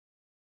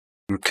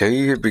Okay,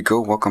 here we go.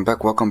 Welcome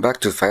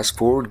back to Fast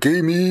Forward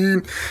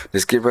Gaming.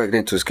 Let's get right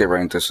into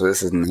it. So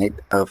this is Night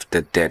of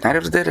the Dead. Night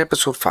of the Dead,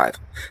 episode 5.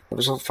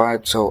 Episode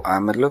 5. So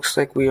it looks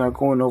like we are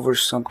going over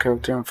some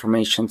character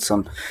information,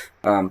 some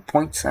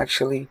points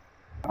actually.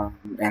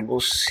 And we'll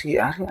see.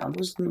 I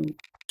wasn't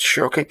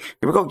sure. Okay,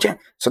 here we go. Yeah.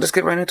 So let's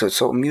get right into it.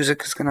 So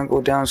music is gonna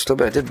go down just a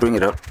little bit. I did bring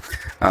it up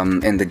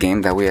in the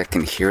game, that way I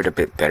can hear it a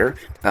bit better.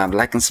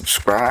 Like and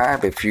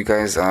subscribe if you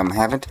guys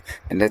haven't,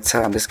 and let's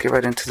get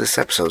right into this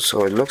episode.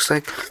 So it looks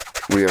like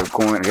we are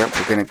going, yep,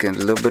 we're gonna get a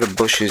little bit of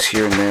bushes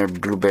here and there,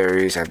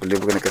 blueberries. I believe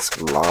we're gonna get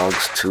some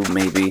logs too,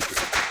 maybe.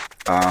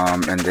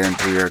 And then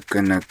we are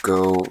gonna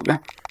go, yeah,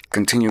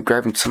 continue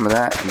grabbing some of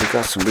that. And we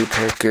got some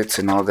repair kits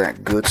and all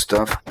that good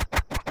stuff.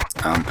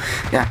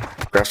 Yeah,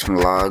 grab some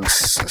logs,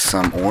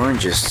 some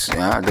oranges.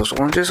 Yeah, those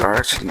oranges are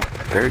actually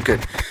very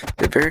good.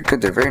 They're very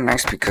good. They're very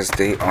nice because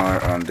they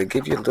are, they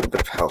give you a little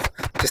bit of health.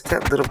 Just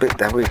that little bit,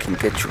 that way it can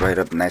get you right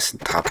up nice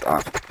and topped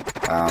off,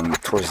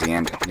 towards the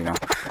end, you know.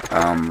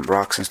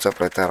 Rocks and stuff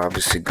like that,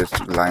 obviously good.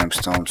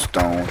 Limestone,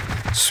 stone,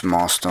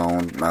 small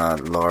stone,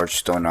 large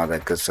stone, all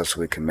that good stuff, so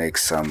we can make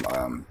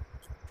some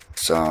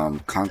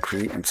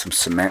concrete and some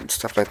cement and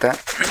stuff like that,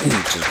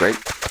 which is great.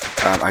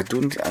 I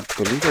believe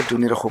I do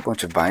need a whole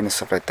bunch of vine and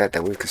stuff like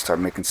that we can start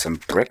making some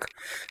brick.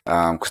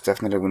 Because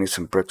definitely we need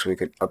some bricks so we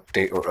can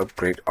update or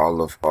upgrade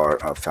all of our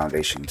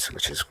foundations,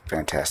 which is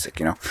fantastic,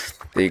 you know.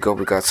 There you go,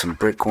 we got some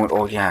brick going.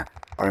 Oh yeah,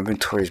 our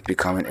inventory is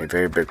becoming a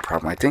very big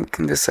problem. I think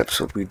in this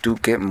episode we do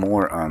get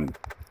more,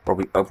 or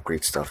we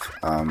upgrade stuff.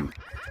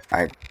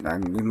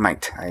 We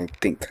might. I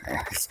think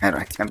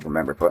I can't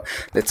remember, but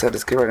let's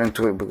get right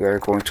into it. We are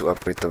going to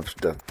upgrade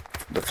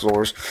the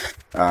floors.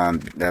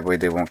 That way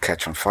they won't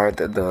catch on fire.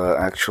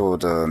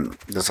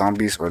 The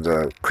zombies or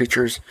the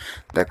creatures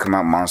that come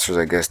out, monsters,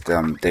 I guess.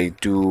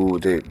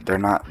 They're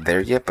not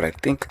there yet, but I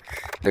think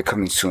they're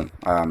coming soon.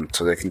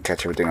 So they can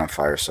catch everything on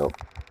fire. So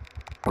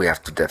we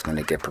have to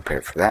definitely get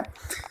prepared for that.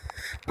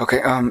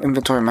 Okay,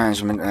 inventory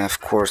management, of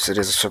course, it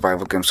is a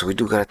survival game, so we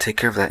do gotta take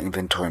care of that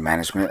inventory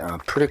management.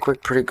 Pretty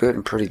quick, pretty good,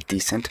 and pretty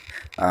decent.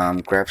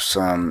 Grab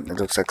some, it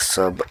looks like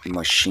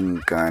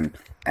submachine gun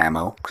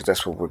ammo, because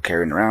that's what we're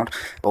carrying around.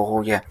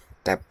 Oh yeah,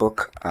 that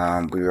book,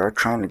 we are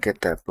trying to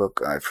get that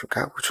book. I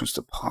forgot which one's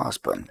the pause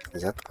button.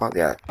 Is that the pause?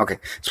 Yeah, okay,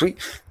 sweet.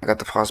 I got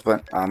the pause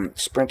button.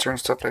 Sprinter and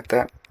stuff like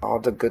that, all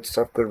the good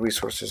stuff, good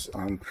resources.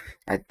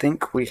 I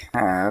think we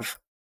have...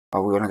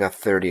 Oh, we only got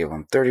 30 of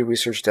them. 30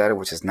 research data,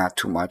 which is not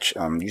too much.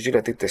 Usually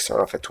I think they start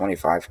off at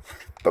 25,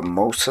 but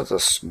most of the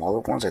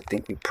smaller ones I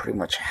think we pretty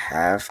much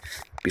have,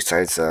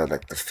 besides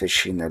like the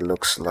fishing, it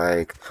looks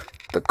like,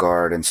 the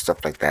guard and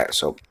stuff like that.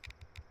 So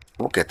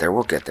we'll get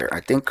there,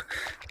 I think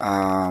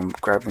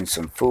grabbing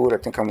some food. I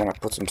think I'm gonna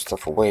put some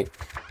stuff away,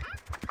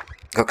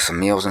 cook some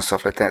meals and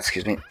stuff like that.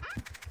 Excuse me,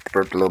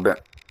 burped a little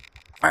bit.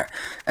 Alright,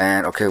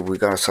 and okay, we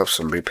got ourselves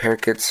some repair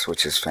kits,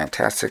 which is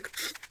fantastic.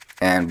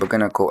 And we're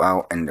gonna go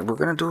out and we're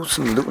gonna do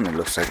some looting, it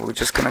looks like. We're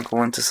just gonna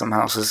go into some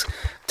houses,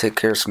 take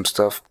care of some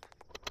stuff.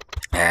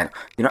 And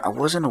you know, I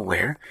wasn't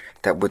aware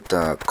that with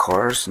the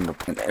cars and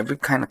every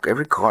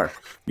car,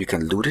 you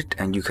can loot it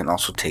and you can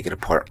also take it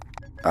apart.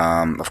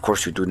 Of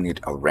course you do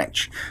need a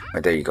wrench.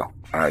 But there you go.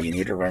 You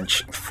need a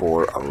wrench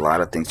for a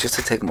lot of things, just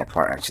to take them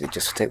apart, actually,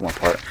 just to take them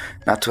apart,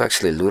 not to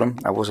actually loot them.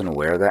 I wasn't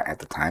aware of that at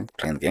the time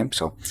playing the game.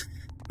 So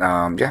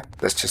yeah,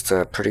 that's just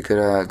a pretty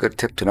good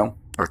tip to know,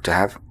 or to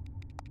have.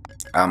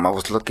 I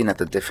was looking at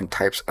the different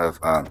types of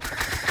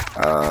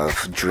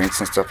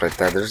drinks and stuff like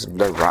that.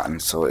 They're rotten,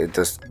 so it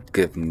does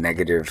give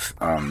negative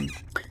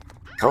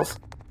health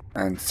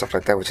and stuff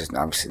like that, which is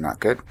obviously not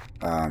good.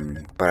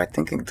 But I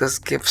think it does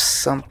give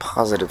some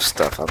positive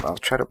stuff. I'll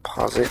try to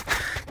pause it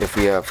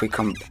if we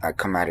come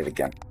at it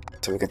again,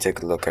 so we can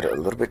take a look at it a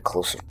little bit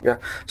closer. Yeah.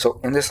 So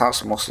in this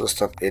house, most of the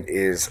stuff it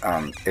is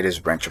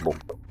wrenchable,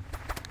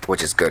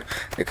 which is good.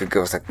 It could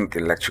give us, I think,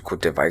 electrical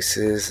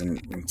devices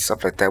and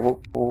stuff like that.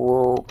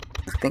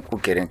 I think we'll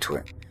get into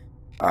it.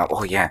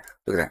 Oh yeah,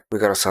 look at that. We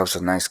got ourselves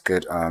a nice,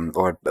 good,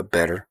 or a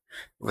better.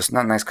 It was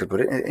not nice, good, but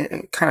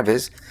it kind of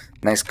is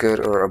nice, good,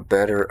 or a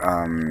better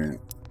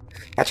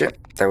hatchet.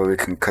 That way we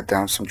can cut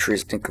down some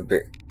trees. Think a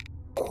bit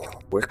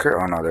quicker.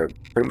 Oh no, they're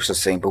pretty much the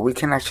same, but we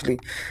can actually,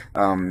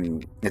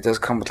 it does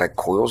come with like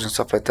coils and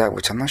stuff like that,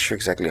 which I'm not sure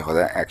exactly how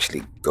that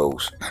actually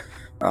goes.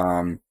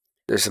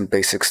 There's some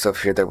basic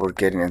stuff here that we're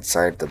getting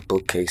inside the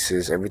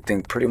bookcases.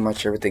 Pretty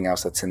much everything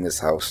else that's in this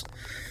house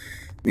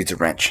needs a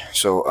wrench.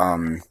 So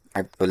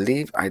I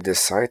believe I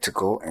decided to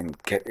go and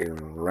get a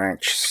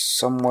wrench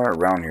somewhere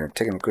around here.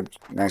 Taking a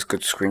nice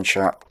good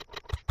screenshot.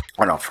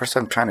 Oh no, first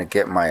I'm trying to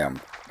get my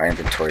my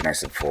inventory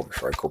nice and full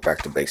before I go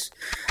back to base.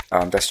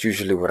 That's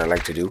usually what I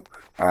like to do.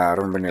 I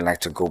don't really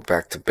like to go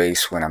back to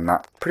base when I'm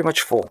not pretty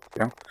much full,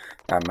 you know.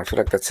 I feel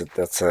like that's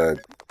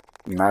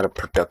not a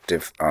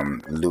productive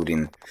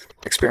looting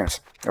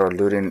experience or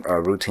looting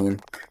routine.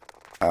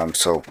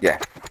 So yeah.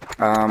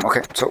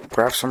 Okay, so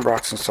grab some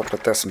rocks and stuff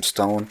like that, some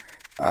stone,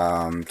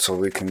 so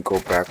we can go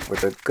back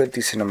with a good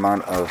decent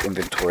amount of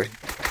inventory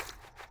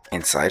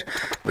inside,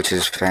 which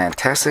is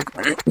fantastic.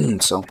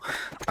 So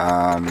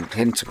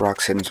hitting some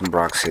rocks, hitting some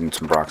rocks, hitting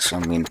some rocks. I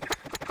mean,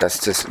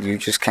 that's just, you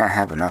just can't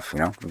have enough, you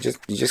know.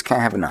 You just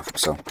can't have enough.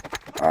 So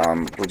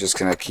we're just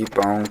gonna keep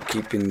on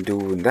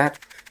doing that.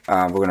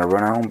 We're gonna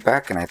run our own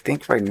back, and I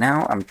think right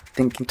now I'm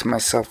thinking to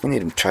myself, we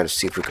need to try to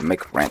see if we can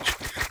make a wrench,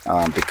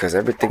 because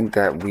everything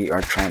that we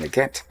are trying to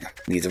get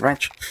needs a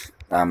wrench.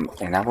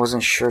 And I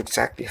wasn't sure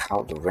exactly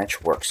how the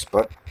wrench works,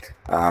 but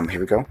here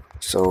we go.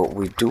 So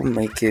we do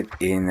make it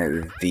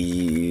in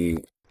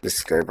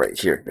this guy right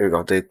here. There we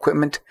go, the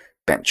equipment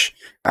bench.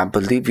 I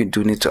believe you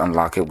do need to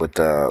unlock it with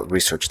the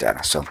research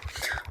data. So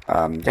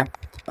yeah,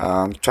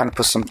 trying to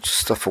put some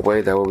stuff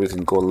away, that way we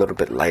can go a little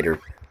bit lighter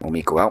when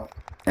we go out,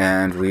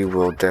 and we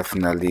will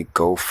definitely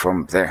go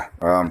from there.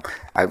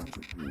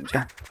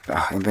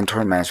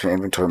 Inventory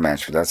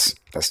management,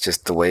 that's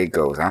just the way it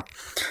goes, huh?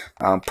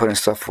 Putting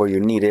stuff where you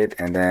need it,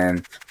 and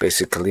then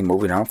basically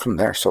moving on from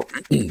there. So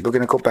we're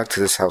gonna go back to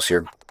this house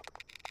here,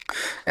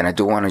 and I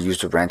do want to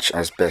use the wrench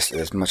as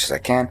much as I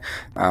can.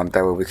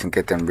 That way we can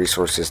get them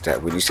resources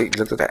that we need. See,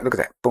 look at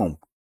that, boom,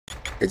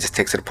 it just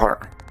takes it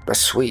apart. That's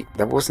sweet.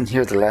 That wasn't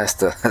here the last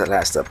the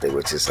last update,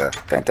 which is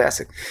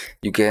fantastic.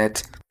 You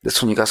get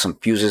this one, you got some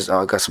fuses.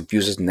 I got some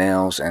fuses,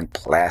 nails, and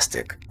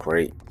plastic.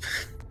 Great.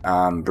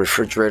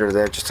 Refrigerator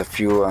there, just a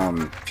few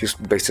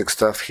basic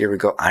stuff. Here we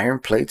go, iron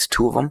plates,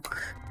 2 of them,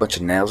 bunch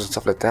of nails and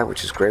stuff like that,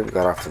 which is great. We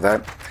got off of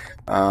that.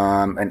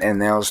 And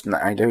nails,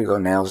 there we go,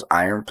 nails,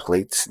 iron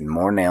plates,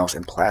 more nails,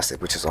 and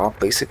plastic, which is all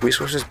basic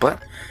resources,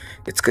 but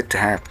it's good to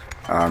have.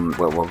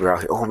 While we're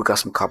out here, oh, we got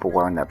some copper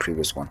wire in that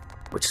previous one,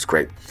 which is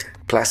great.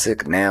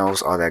 Plastic,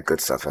 nails, all that good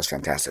stuff. That's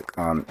fantastic.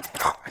 Oh,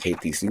 I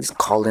hate these. These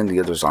call in the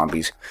other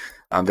zombies.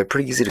 They're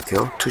pretty easy to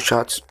kill. 2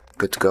 shots,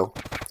 good to go.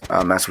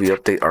 As we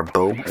update our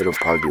bow, it'll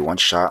probably be 1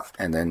 shot,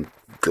 and then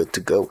good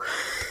to go.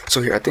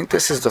 So here, I think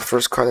this is the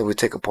first car that we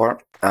take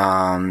apart.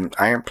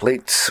 Iron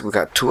plates. We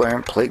got 2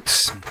 iron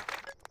plates.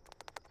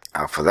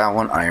 For that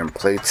one, iron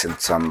plates and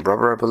some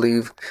rubber, I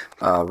believe.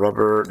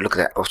 Rubber. Look at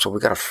that. Oh, so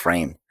we got a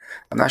frame.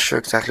 I'm not sure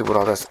exactly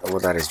what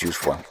that is used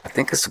for. I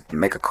think it's to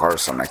make a car or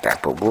something like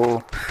that. But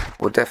we'll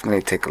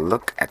definitely take a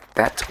look at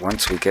that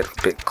once we get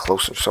a bit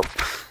closer. So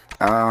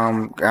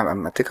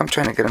I think I'm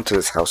trying to get into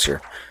this house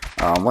here.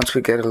 Once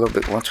we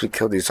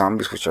kill these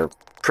zombies, which are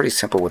pretty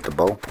simple with the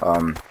bow.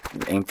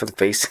 Aim for the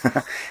face,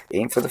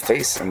 aim for the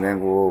face, and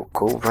then we'll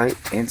go right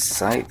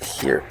inside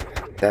here.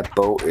 That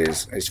bow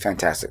is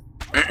fantastic.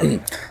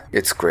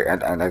 It's great.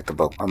 I like the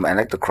bow. I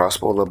like the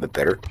crossbow a little bit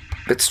better,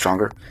 a bit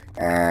stronger,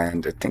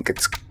 and I think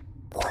it's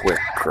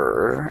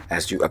quicker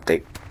as you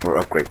update or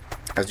upgrade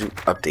as you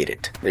update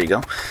it. There you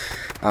go.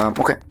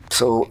 Okay,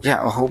 so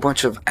yeah, a whole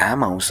bunch of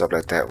ammo and stuff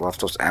like that. We'll have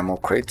those ammo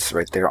crates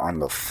right there on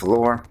the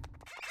floor.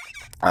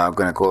 I'm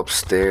gonna go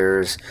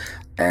upstairs,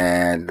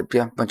 and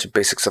yeah, a bunch of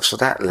basic stuff. So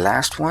that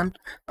last one,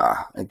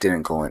 it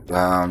didn't go in.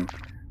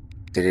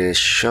 Did it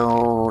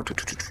show?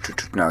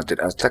 No,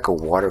 it's like a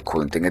water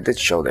cooling thing. It did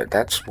show that.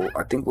 That's what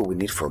I think what we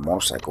need for a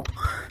motorcycle.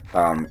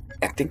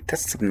 I think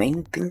that's the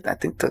main thing. I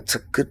think that's a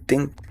good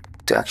thing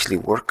to actually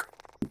work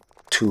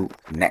to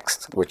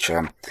next. Which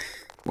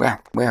yeah,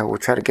 we'll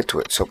try to get to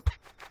it. So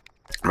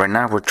right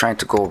now we're trying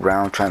to go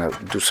around, trying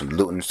to do some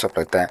looting and stuff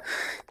like that.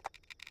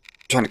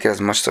 Trying to get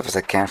as much stuff as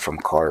I can from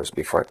cars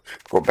before I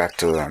go back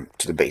to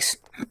the base.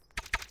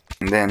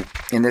 And then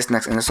in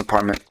this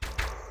apartment,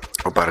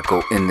 we're about to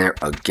go in there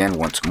again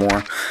once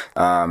more,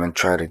 and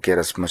try to get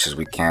as much as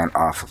we can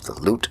off of the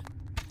loot.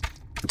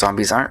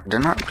 Zombies they're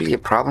not really a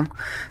problem.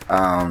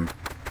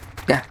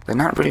 Yeah, they're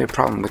not really a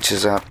problem, which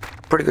is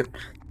pretty good.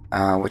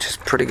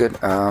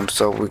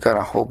 So we got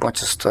a whole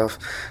bunch of stuff.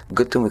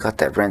 Good thing we got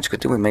that wrench.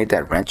 Good thing we made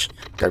that wrench.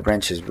 That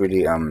wrench is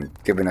really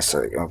giving us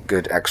a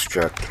good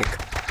extra kick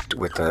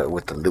with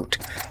the loot,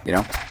 you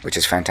know, which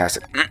is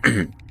fantastic.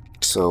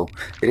 So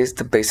it is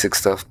the basic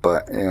stuff,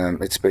 but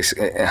it's basic.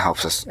 It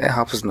helps us. It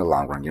helps us in the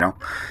long run, you know.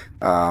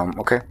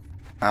 Okay.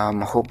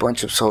 A whole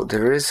bunch of, so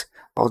there is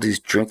all these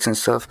drinks and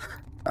stuff.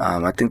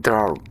 I think they're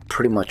all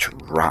pretty much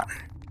rotten.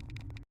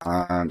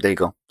 There you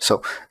go.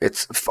 So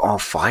it's all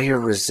fire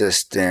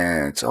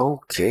resistance.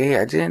 Okay,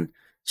 I didn't.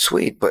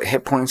 Sweet, but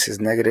hit points is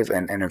negative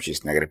and energy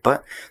is negative.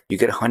 But you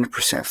get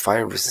 100%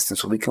 fire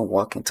resistance, so we can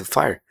walk into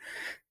fire.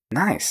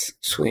 Nice,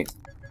 sweet.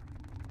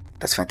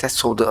 That's fantastic.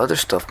 So the other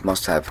stuff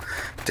must have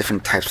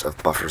different types of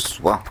buffers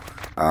as well.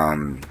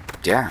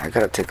 Yeah, I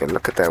gotta take a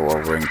look at that while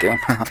we're in game.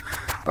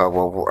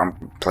 While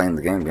I'm playing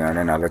the game, you know, and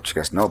then I'll let you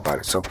guys know about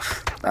it. So,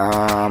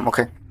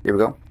 okay, here we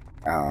go.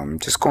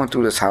 Just going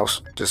through this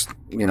house, just,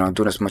 you know,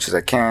 doing as much as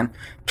I can,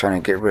 trying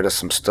to get rid of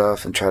some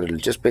stuff and try to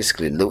just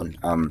basically looting.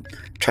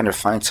 Trying to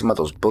find some of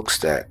those books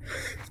that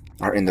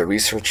are in the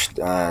research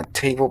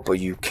table, but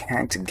you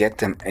can't get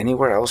them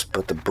anywhere else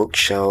but the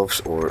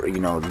bookshelves, or, you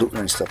know, looting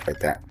and stuff like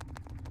that.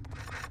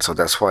 So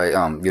that's why,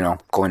 you know,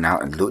 going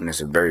out and looting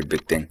is a very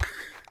big thing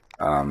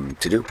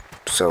to do.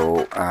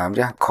 So,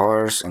 yeah,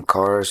 cars,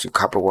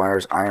 copper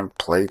wires, iron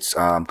plates.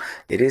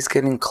 It is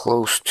getting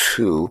close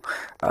to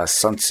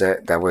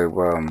sunset. That way,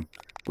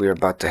 we're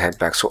about to head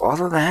back. So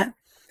all of that,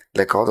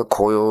 like all the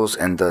coils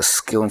and the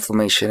skill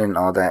information and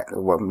all that.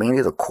 Well,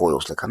 mainly the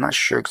coils. Like I'm not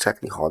sure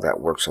exactly how that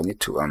works. I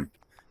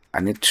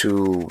need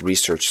to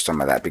research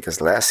some of that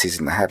because last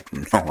season I had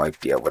no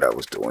idea what I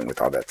was doing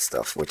with all that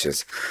stuff, which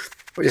is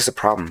a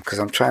problem because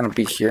I'm trying to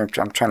be here.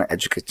 I'm trying to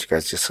educate you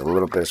guys just a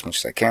little bit as much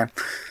as I can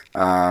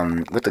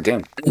with the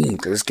game.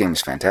 This game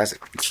is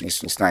fantastic.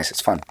 It's nice.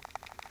 It's fun.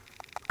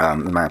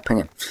 In my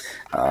opinion.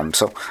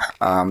 So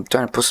I'm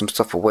trying to put some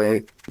stuff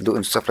away,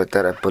 doing stuff like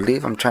that. I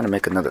believe I'm trying to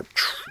make another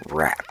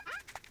trap.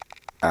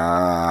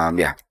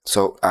 Yeah,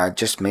 so I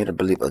just made, I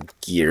believe, a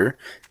gear,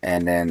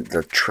 and then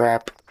the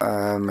trap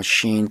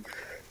machine.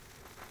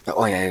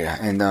 Oh yeah,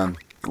 and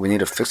we need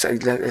to fix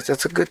it.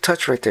 That's a good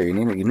touch right there. You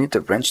need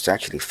the wrench to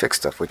actually fix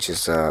stuff, which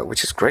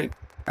is great.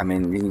 I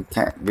mean, you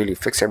can't really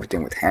fix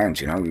everything with hands,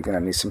 you know. You're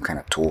gonna need some kind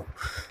of tool.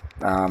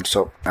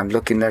 So I'm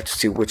looking there to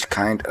see which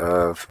kind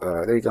of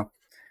there you go,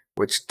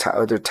 which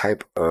other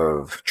type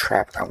of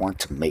trap I want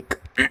to make.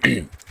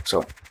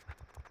 So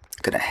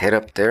gonna head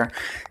up there,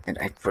 and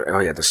oh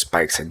yeah, the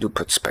spikes. I do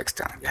put spikes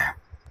down. Yeah,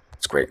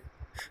 it's great.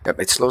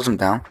 Yep, it slows them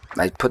down.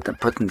 I put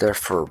them there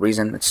for a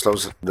reason. It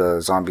slows the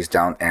zombies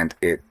down, and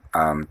it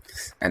and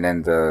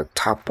then the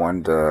top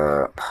one,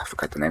 I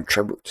forgot the name.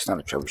 It's not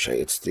a trebuchet.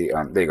 It's the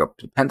there you go,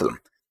 the pendulum.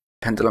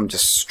 Pendulum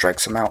just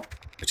strikes them out,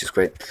 which is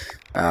great,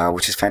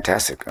 which is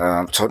fantastic.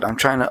 So I'm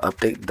trying to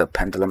update the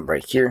pendulum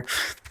right here.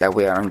 That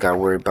way I don't gotta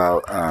worry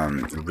about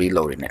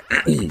reloading it.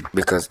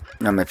 Because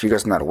if you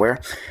guys are not aware,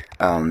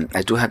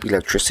 I do have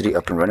electricity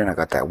up and running. I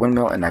got that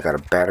windmill and I got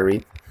a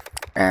battery.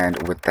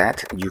 And with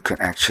that, you can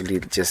actually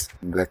just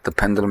let the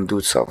pendulum do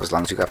itself as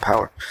long as you got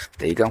power.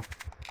 There you go.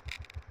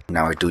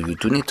 Now you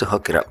do need to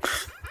hook it up.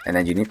 And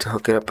then you need to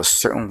hook it up a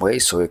certain way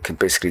so it can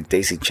basically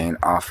daisy chain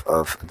off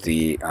of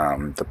the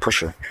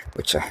pusher,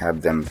 which I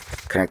have them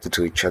connected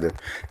to each other.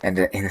 And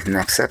then in the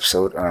next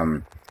episode,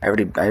 I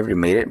already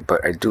made it,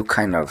 but I do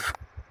kind of,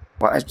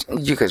 well,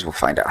 you guys will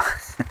find out.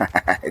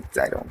 I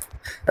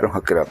don't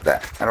hook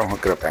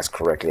it up as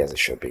correctly as it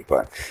should be,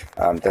 but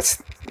that's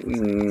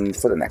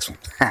for the next one.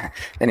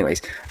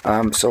 Anyways,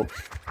 so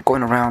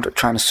going around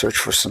trying to search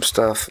for some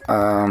stuff.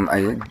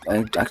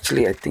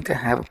 I think I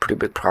have a pretty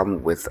big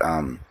problem with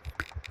the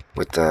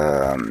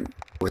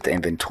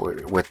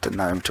inventory, with the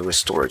not inventory,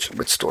 storage.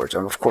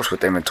 And of course,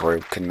 with inventory,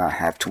 we cannot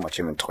have too much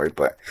inventory,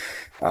 but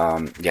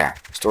yeah,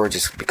 storage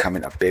is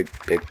becoming a big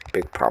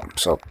problem.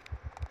 So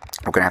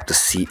we're gonna have to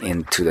see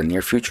into the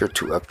near future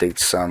to update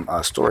some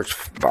storage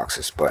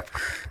boxes. But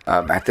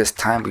at this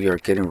time, we are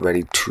getting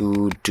ready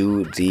to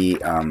do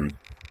the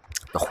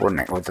horde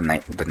night, or the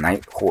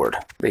night horde.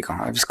 There you go.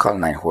 I just call it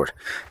night horde.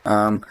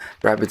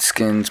 Rabbit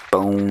skins,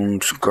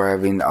 bones,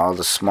 grabbing all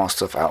the small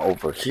stuff out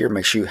over here.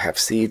 Make sure you have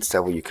seeds,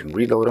 that way you can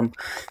reload them.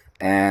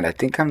 And I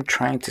think I'm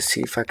trying to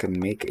see if I can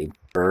make a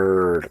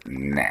bird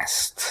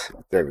nest.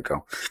 There we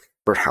go.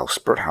 Birdhouse.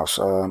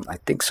 I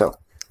think so.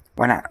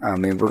 Why not? I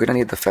mean, we're gonna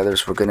need the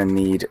feathers. We're gonna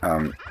need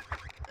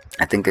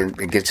I think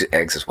it gives you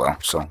eggs as well,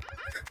 so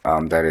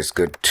that is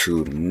good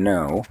to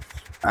know.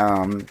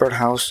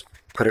 Birdhouse.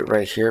 Put it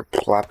right here,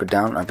 plop it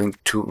down. I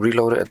think to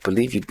reload it, I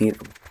believe you need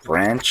a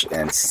branch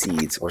and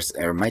seeds, or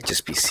it might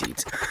just be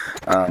seeds.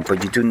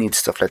 But you do need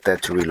stuff like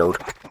that to reload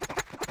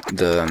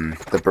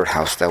the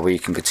birdhouse. That way you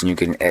can continue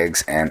getting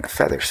eggs and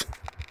feathers.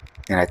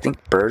 And I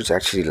think birds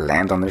actually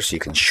land on there so you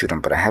can shoot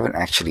them, but I haven't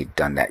actually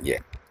done that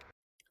yet.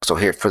 So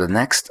here for the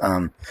next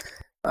for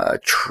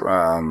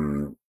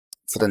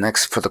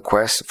the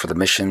quest, for the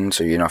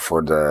missions, or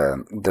for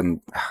the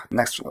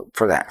next,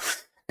 for that,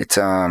 it's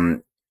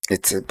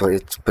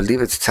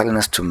believe it's telling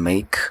us to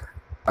make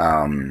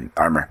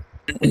armor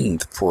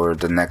for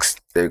the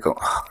next. There you go.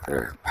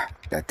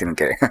 I didn't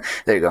get it.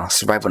 There you go.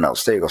 Survival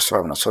notes. There you go.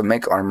 Survival notes. So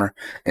make armor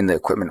in the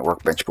equipment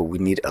workbench, but we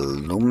need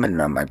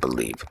aluminum, I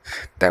believe.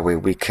 That way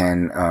we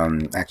can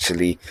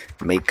actually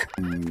make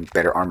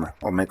better armor,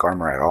 or make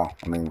armor at all.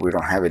 I mean, we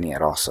don't have any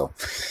at all, so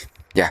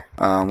yeah,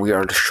 we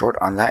are short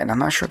on that, and I'm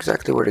not sure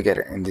exactly where to get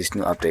it in this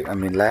new update. I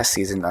mean, last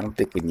season I don't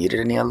think we needed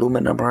any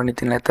aluminum or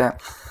anything like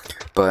that,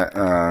 but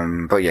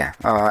yeah,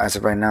 as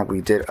of right now,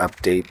 we did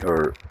update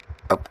or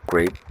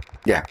upgrade.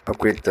 Yeah,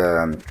 upgrade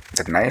the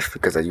knife,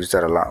 because I use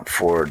that a lot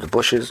for the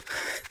bushes,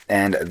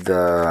 and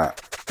the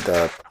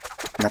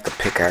not the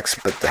pickaxe,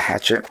 but the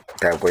hatchet.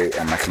 That way,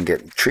 I can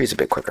get trees a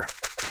bit quicker.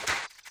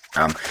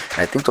 And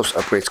I think those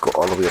upgrades go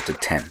all the way up to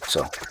 10.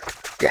 So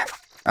yeah.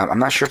 I'm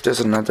not sure if there's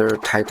another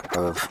type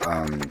of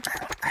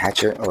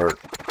hatchet, or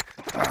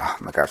oh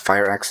my god,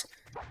 fire axe.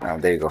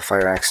 There you go,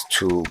 fire axe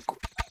to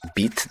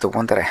beat the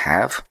one that I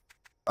have.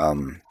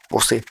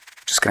 We'll see.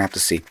 Just gonna have to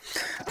see.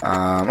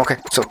 Okay,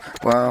 so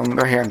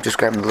right here I'm just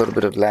grabbing a little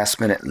bit of last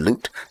minute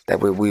loot. That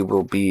way we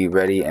will be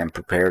ready and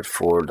prepared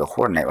for the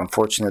horde night.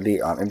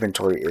 Unfortunately,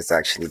 inventory is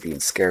actually being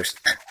scarce.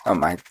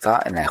 I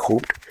thought and I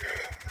hoped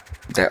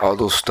that all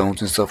those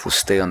stones and stuff will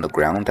stay on the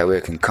ground. That way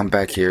I can come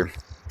back here,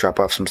 drop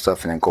off some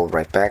stuff, and then go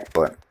right back.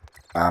 But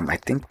I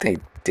think they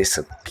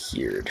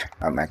disappeared.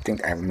 I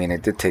mean,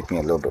 it did take me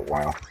a little bit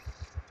while.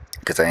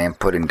 because I am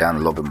putting down a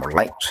little bit more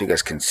light so you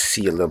guys can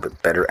see a little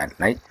bit better at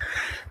night.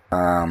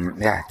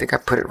 Yeah, I think I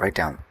put it right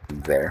down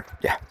there.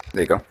 Yeah,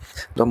 there you go. A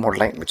little more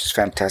light, which is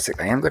fantastic.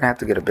 I am going to have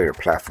to get a bigger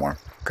platform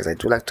because I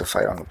do like to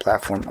fight on the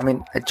platform. I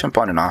mean, I jump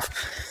on and off.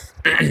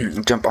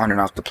 Jump on and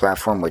off the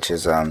platform, which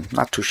is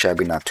not too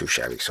shabby, not too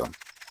shabby. So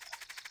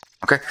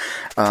okay,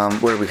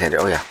 where are we headed?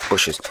 Oh yeah,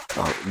 bushes.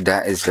 Oh,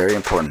 that is very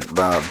important.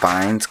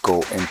 Vines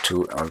go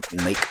into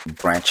make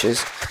branches.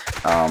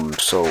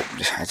 So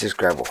I just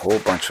grab a whole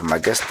bunch of them. I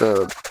guess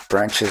the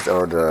branches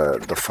or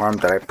the farm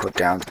that I put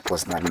down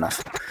was not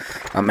enough.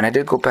 And I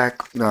did go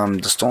back.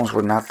 The stones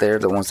were not there.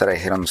 The ones that I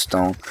hit on the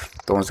stone,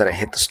 the ones that I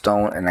hit the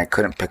stone and I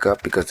couldn't pick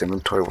up because the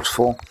inventory was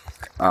full.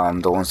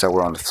 The ones that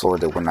were on the floor,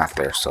 they were not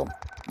there. So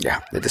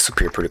yeah, they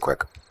disappeared pretty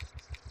quick.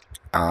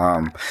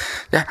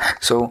 Yeah,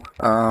 so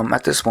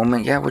at this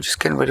moment, yeah, we're just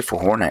getting ready for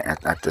Hornet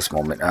at this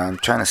moment. I'm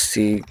trying to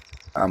see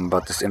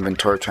about this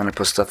inventory, trying to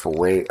put stuff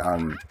away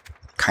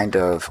kind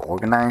of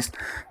organized,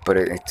 but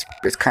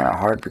it's kind of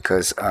hard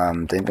because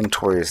the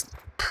inventory is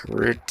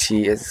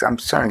I'm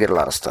starting to get a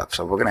lot of stuff,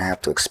 so we're gonna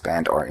have to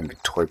expand our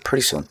inventory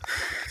pretty soon.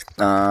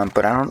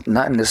 But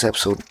not in this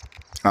episode.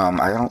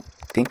 I don't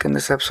think in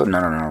this episode,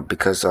 no,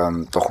 because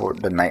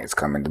the night is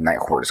coming, the night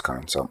horde is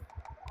coming, so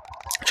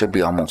should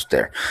be almost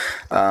there.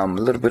 A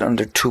little bit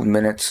under 2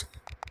 minutes.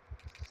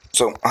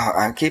 So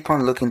I keep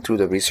on looking through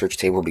the research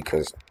table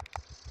because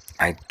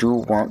I do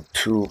want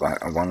to.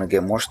 I want to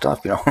get more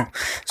stuff, you know.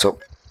 So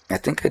I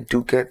think I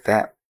do get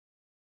that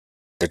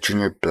the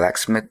junior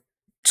blacksmith,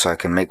 so I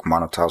can make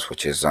monotiles,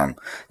 which is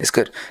it's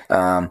good.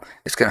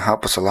 It's gonna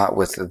help us a lot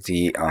with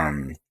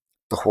the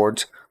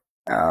hordes.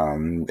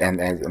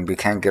 And we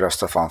can get our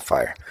stuff on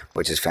fire,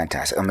 which is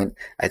fantastic. I mean,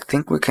 I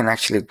think we can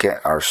actually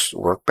get our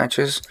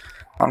workbenches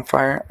on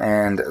fire,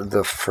 and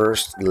the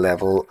first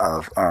level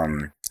of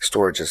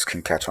storages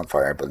can catch on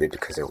fire, I believe,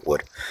 because it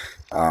would.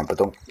 But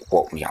don't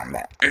quote me on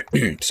that.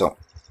 So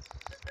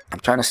I'm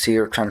trying to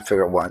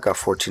figure out what. I got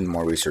 14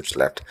 more research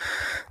left,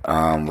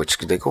 which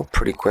they go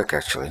pretty quick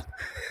actually.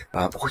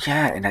 Oh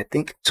yeah, and I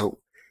think so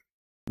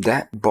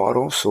that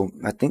bottle. So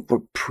I think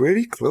we're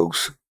pretty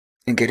close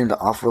in getting the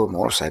off-road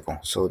motorcycle.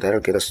 So that'll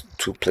get us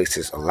to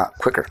places a lot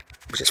quicker,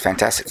 which is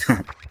fantastic.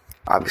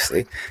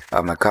 Obviously,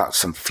 I got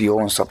some fuel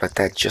and stuff like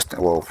that. Just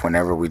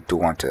whenever we do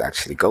want to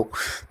actually go,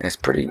 and it's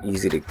pretty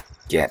easy to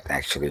get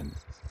actually.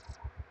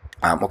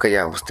 Okay,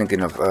 yeah, I was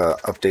thinking of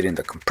updating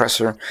the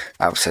compressor.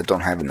 Obviously, I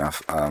don't have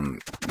enough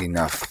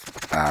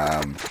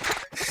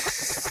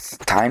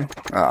time,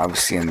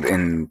 obviously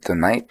in the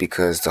night,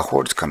 because the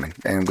horde's coming,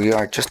 and we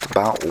are just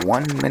about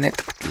 1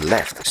 minute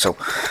left. So,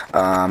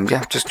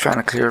 yeah, just trying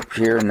to clear up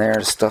here and there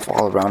stuff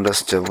all around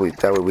us,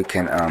 that way we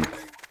can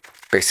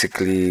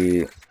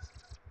basically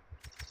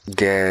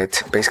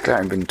get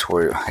our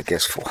inventory, I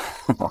guess, full.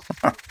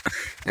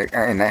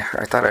 And I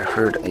thought I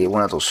heard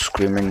one of those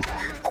screaming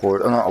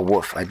horde. Oh no, a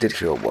wolf. I did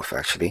hear a wolf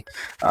actually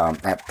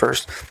at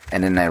first,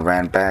 and then I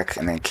ran back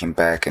and then came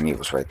back and he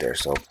was right there.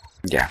 So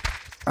yeah.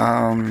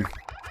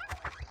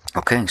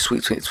 Okay,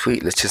 sweet.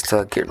 Let's just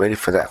get ready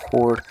for that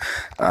horde.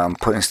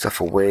 Putting stuff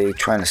away,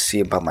 trying to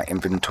see about my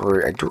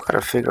inventory. I do gotta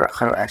figure out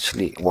how to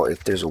actually,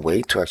 if there's a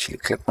way to actually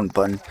click one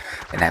button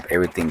and have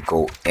everything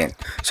go in.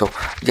 So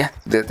yeah,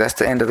 that's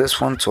the end of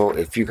this one. So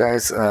if you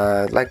guys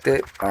liked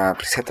it,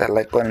 please hit that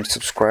like button,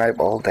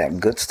 subscribe, all that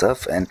good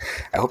stuff, and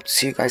I hope to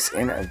see you guys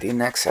in the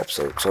next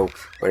episode. So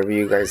wherever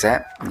you guys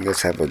at, you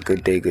guys have a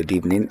good day, good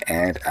evening,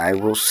 and I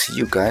will see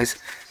you guys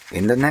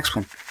in the next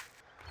one.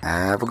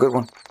 Have a good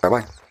one. Bye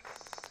bye.